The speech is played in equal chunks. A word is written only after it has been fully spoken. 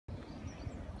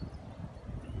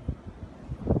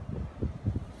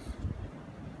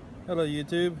Hello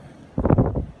YouTube,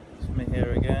 it's me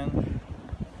here again.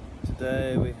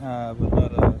 Today we have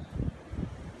another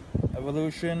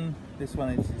evolution. This one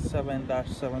is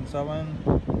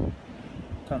 7-77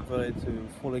 converted to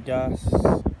fully gas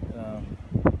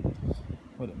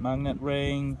with a magnet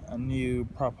ring, a new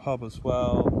prop hub as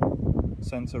well,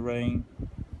 sensor ring.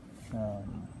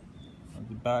 At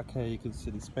the back here you can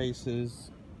see the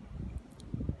spacers.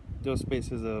 Those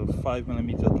spacers are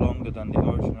 5mm longer than the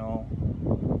original,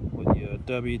 with your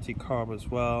WT carb as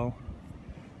well.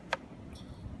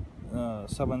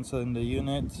 7-cylinder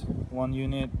unit, one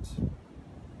unit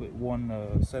with one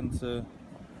sensor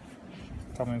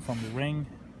coming from the ring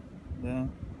there.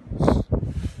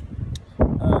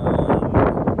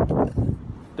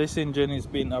 This engine is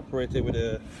being operated with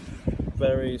a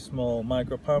very small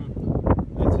micro pump.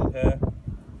 That's it here.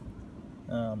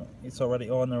 It's already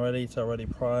on already, it's already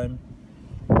primed,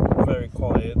 very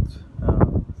quiet.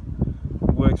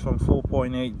 Works from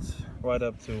 4.8 right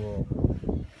up to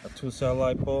a 2-cell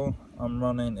LiPo. I'm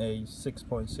running a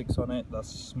 6.6 on it.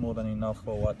 That's more than enough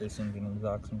for what this engine is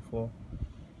asking for.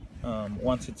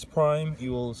 Once it's primed,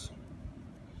 you will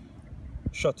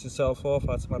shut itself off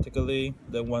automatically.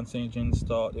 Then once the engine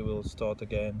starts, it will start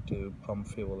again to pump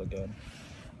fuel again.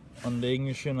 On the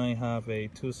ignition I have a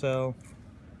 2-cell.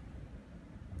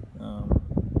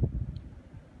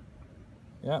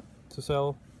 Yeah,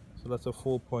 2-cell, so that's a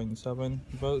 4.7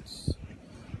 volts.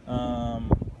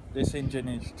 This engine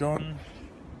is John,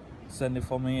 send it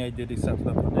for me. I did the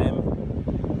setup on him.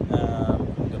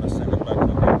 I'm gonna send it back to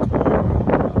him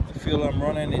tomorrow. The fuel I'm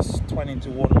running is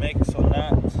 20-to-1 mix on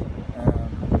that.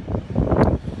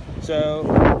 So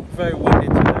very windy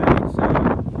today, so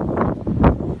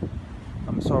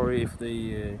I'm sorry if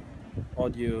the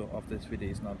audio of this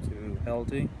video is not too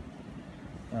healthy.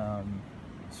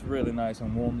 It's really nice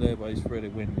and warm there, but it's really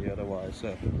windy otherwise.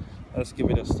 So let's give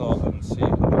it a start and see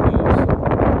how it goes.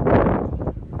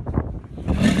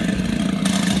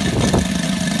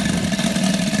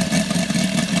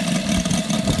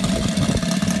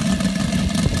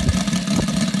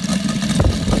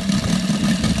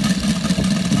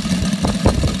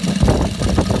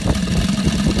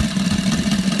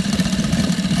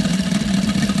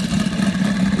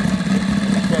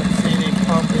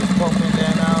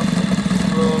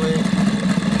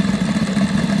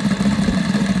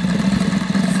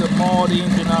 More the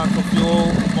engine out of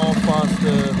fuel, more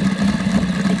faster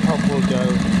the pump will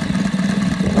go.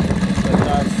 So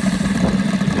that's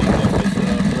the big of this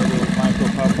little micro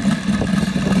pump.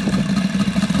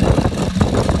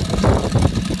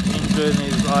 Engine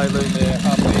is idling there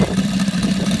happy,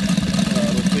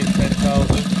 between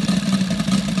 10,000.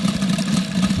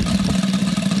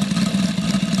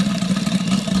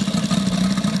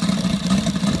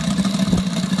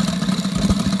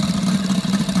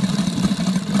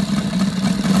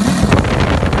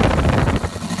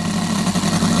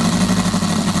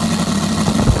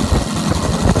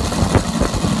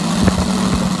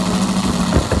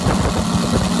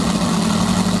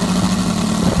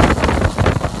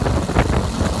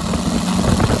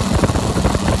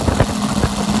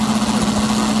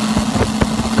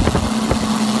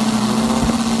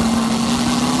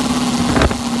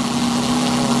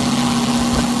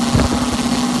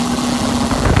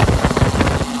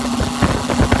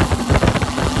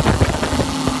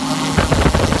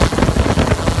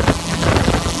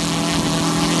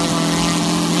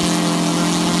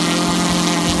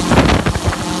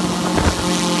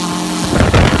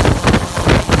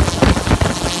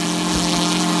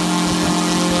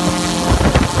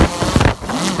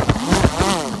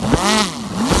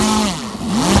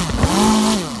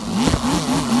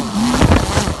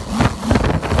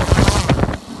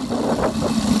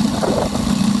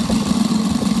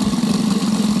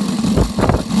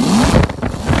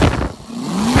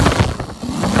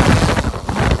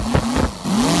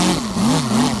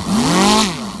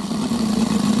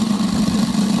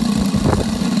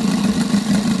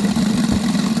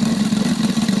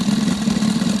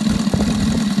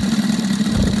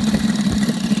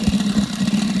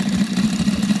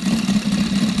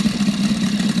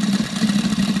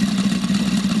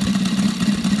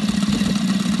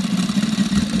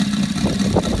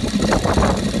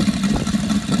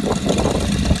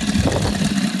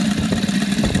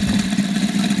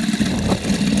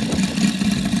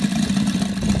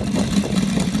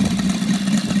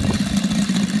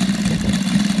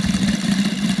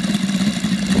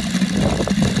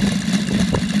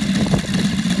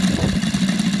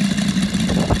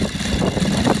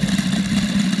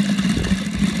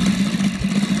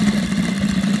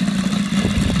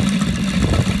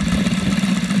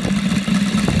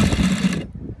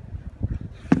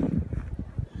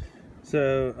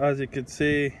 So as you can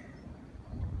see,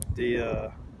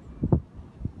 the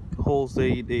holds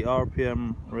the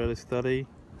RPM really steady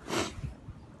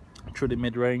through the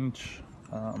mid-range,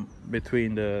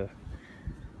 between the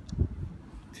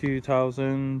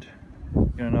 2000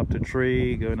 going up to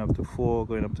 3, going up to 4,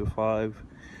 going up to 5.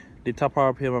 The top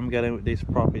RPM I'm getting with this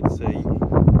prop, it's a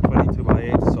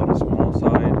 22/8, it's on the small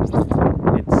side. It's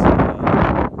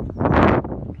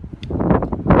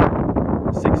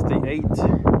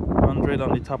 6800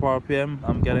 on the top RPM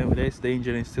I'm getting with this. The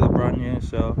engine is still brand new,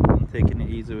 so I'm taking it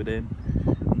easy with it.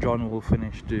 John will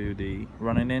finish the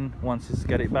running in once he's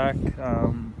get it back,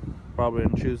 probably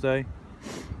on Tuesday.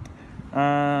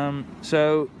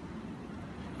 So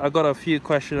I got a few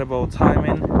questions about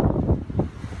timing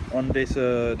on this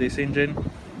engine.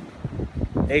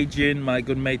 Adrian, my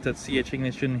good mate at CH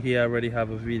Ignition, he already have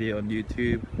a video on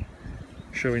YouTube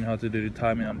showing how to do the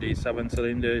timing on these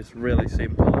 7-cylinder. It's really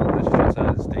simple. It's just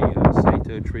as the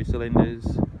Sato 3 cylinders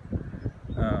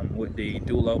with the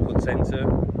dual output sensor.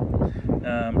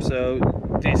 So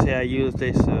this here, I use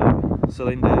this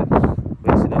cylinder.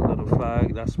 You see that little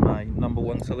flag? That's my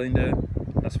 #1 cylinder.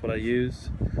 That's what I use.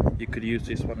 You could use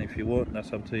this one if you want,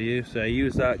 that's up to you. So I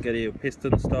use that, get your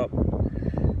piston stop,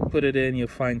 put it in, you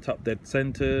find top dead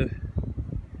center,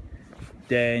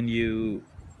 then you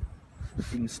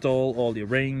install all your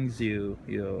rings, you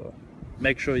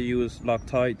make sure you use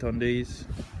Loctite on these,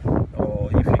 or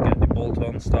if you get the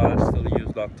bolt-on style, still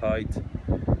use Loctite.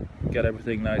 Get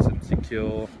everything nice and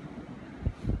secure.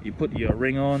 You put your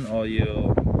ring on or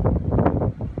your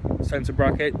sensor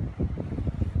bracket,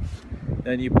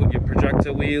 then you put your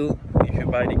projector wheel. If you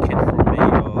buy the kit from me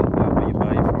or wherever you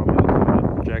buy it from, you come with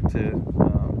a projector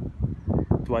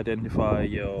to identify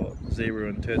your 0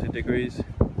 and 30 degrees.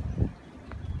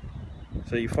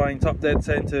 So you find top dead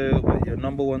center with your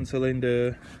 #1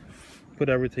 cylinder, put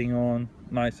everything on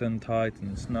nice and tight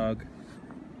and snug.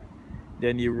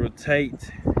 Then you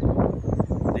rotate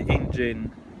the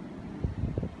engine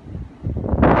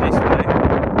this way,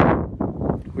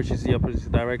 which is the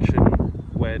opposite direction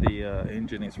where the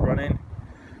engine is running.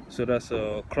 So that's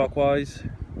clockwise.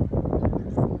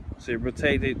 So you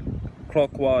rotate it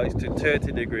clockwise to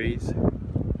 30 degrees.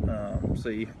 So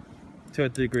you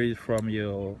 30 degrees from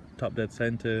your top dead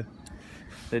center.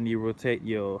 Then you rotate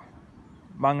your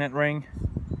magnet ring.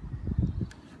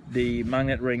 The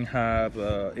magnet ring have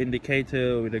an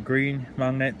indicator with a green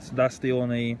magnet. That's the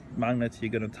only magnet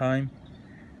you're gonna time.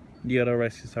 The other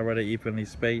rest is already evenly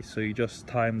spaced, so you just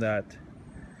time that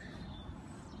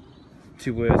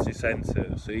towards the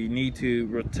sensor. So you need to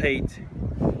rotate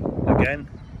again,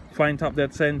 find top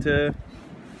dead center,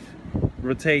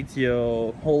 rotate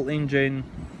your whole engine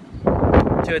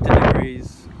 30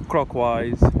 degrees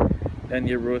clockwise, then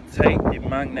you rotate the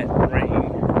magnet ring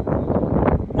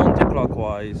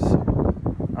anti-clockwise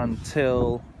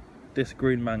until this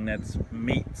green magnet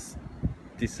meets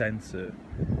the sensor.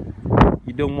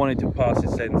 You don't want it to pass the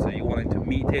sensor, you want it to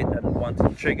meet it, and once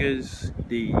it triggers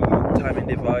the timing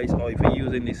device, or if you're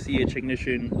using the CH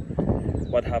Ignition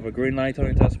but have a green light on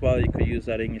it as well, you could use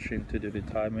that ignition to do the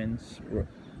timings.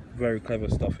 Very clever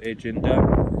stuff Adrian done.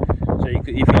 So if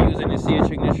you're using the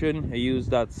CH Ignition, you use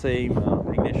that same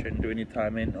ignition doing the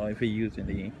timing, or if you're using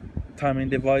the timing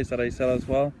device that I sell as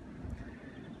well,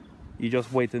 you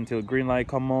just wait until green light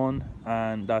come on,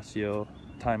 and that's your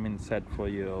timing set for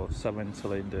your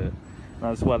 7-cylinder.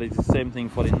 As well, it's the same thing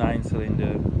for the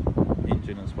 9-cylinder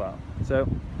engine as well. So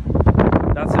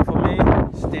that's it for me.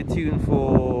 Stay tuned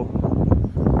for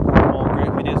more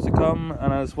great videos to come,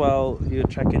 and as well, you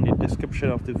check in the description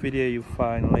of the video, you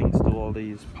find links to all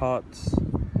these parts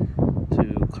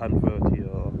to convert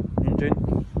your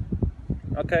engine.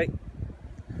 Okay,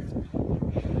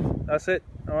 that's it.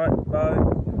 All right,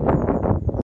 bye.